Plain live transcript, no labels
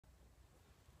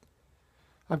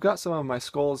I've got some of my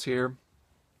skulls here.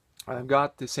 I've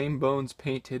got the same bones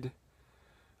painted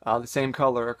the same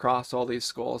color across all these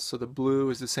skulls. So the blue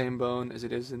is the same bone as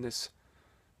it is in this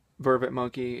vervet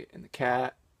monkey and the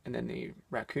cat and then the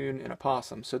raccoon and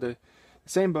opossum. So the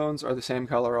same bones are the same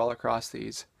color all across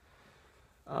these.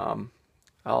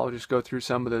 I'll just go through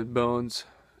some of the bones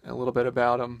and a little bit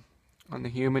about them. On the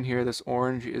human here, this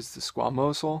orange is the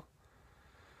squamosal,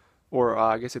 or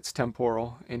I guess it's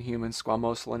temporal in humans,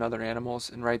 squamosal in other animals.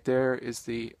 And right there is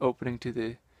the opening to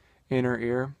the inner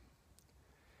ear.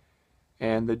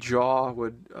 And the jaw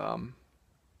would,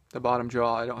 the bottom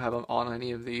jaw, I don't have on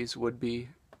any of these, would be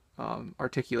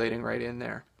articulating right in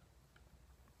there.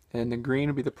 And the green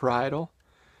would be the parietal,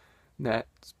 and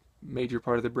that's major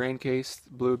part of the brain case.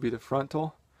 The blue would be the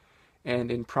frontal.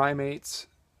 And in primates,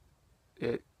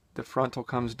 the frontal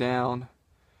comes down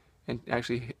and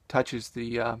actually touches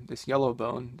the this yellow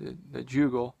bone, the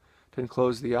jugal, to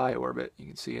enclose the eye orbit. You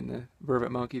can see in the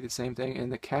vervet monkey the same thing. In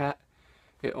the cat,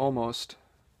 it almost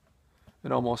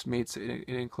meets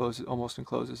it, almost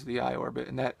encloses the eye orbit,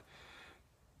 and that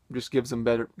just gives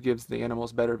the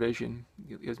animals better vision.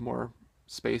 It gives more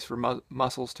space for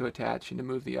muscles to attach and to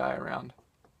move the eye around.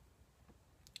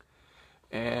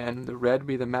 And the red would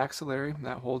be the maxillary,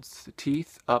 that holds the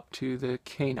teeth up to the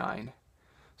canine.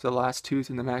 So the last tooth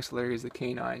in the maxillary is the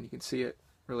canine. You can see it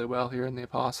really well here in the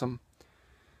opossum.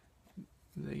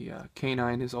 The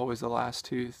canine is always the last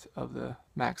tooth of the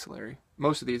maxillary.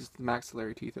 Most of these, the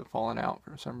maxillary teeth have fallen out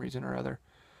for some reason or other.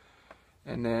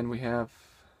 And then we have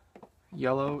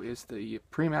yellow is the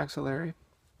premaxillary.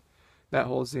 That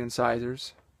holds the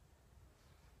incisors.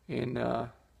 In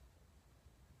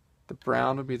the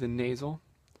brown would be the nasal.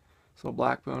 So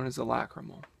black bone is the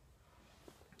lacrimal.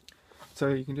 So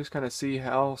you can just kind of see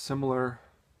how similar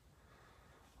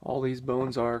all these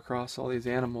bones are across all these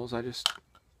animals. I just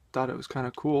thought it was kind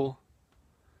of cool.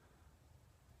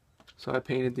 So I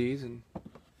painted these, and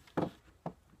I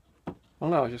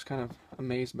don't know, I was just kind of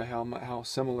amazed by how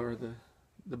similar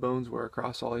the bones were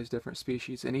across all these different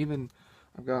species. And even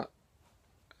I've got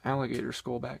alligator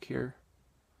skull back here,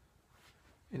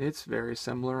 and it's very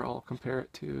similar. I'll compare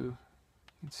it to, you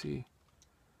can see,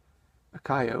 a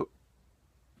coyote.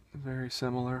 Very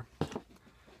similar.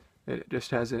 It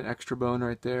just has an extra bone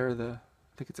right there. I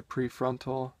think it's a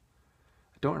prefrontal.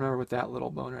 I don't remember what that little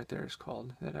bone right there is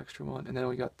called, that extra one. And then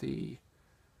we got the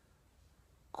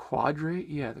quadrate.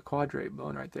 Yeah, the quadrate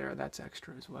bone right there. That's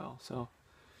extra as well. So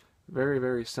very,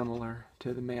 very similar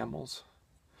to the mammals.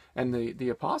 And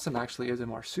the opossum actually is a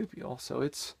marsupial, so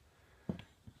it's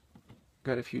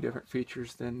got a few different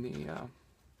features than the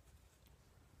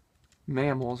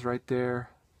mammals right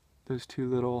there. Those two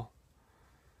little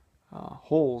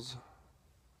holes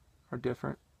are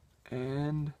different,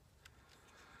 and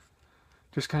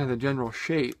just kind of the general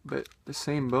shape, but the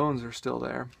same bones are still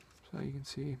there. So you can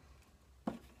see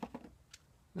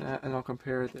that, and I'll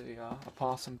compare the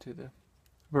opossum to the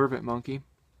vervet monkey. You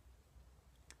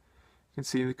can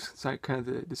see it's like kind of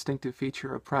the distinctive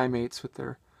feature of primates with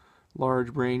their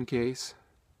large brain case.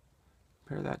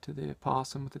 Compare that to the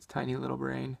opossum with its tiny little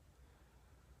brain.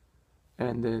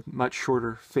 And the much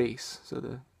shorter face, so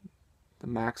the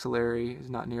maxillary is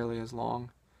not nearly as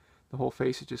long. The whole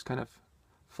face is just kind of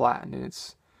flattened, and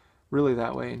it's really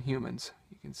that way in humans.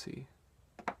 You can see.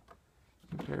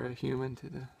 Compare a human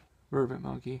to the vervet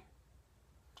monkey.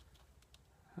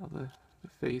 How the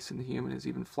face in the human is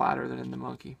even flatter than in the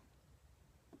monkey.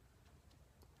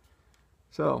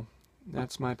 So,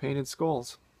 that's my painted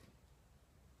skulls.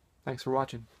 Thanks for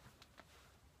watching.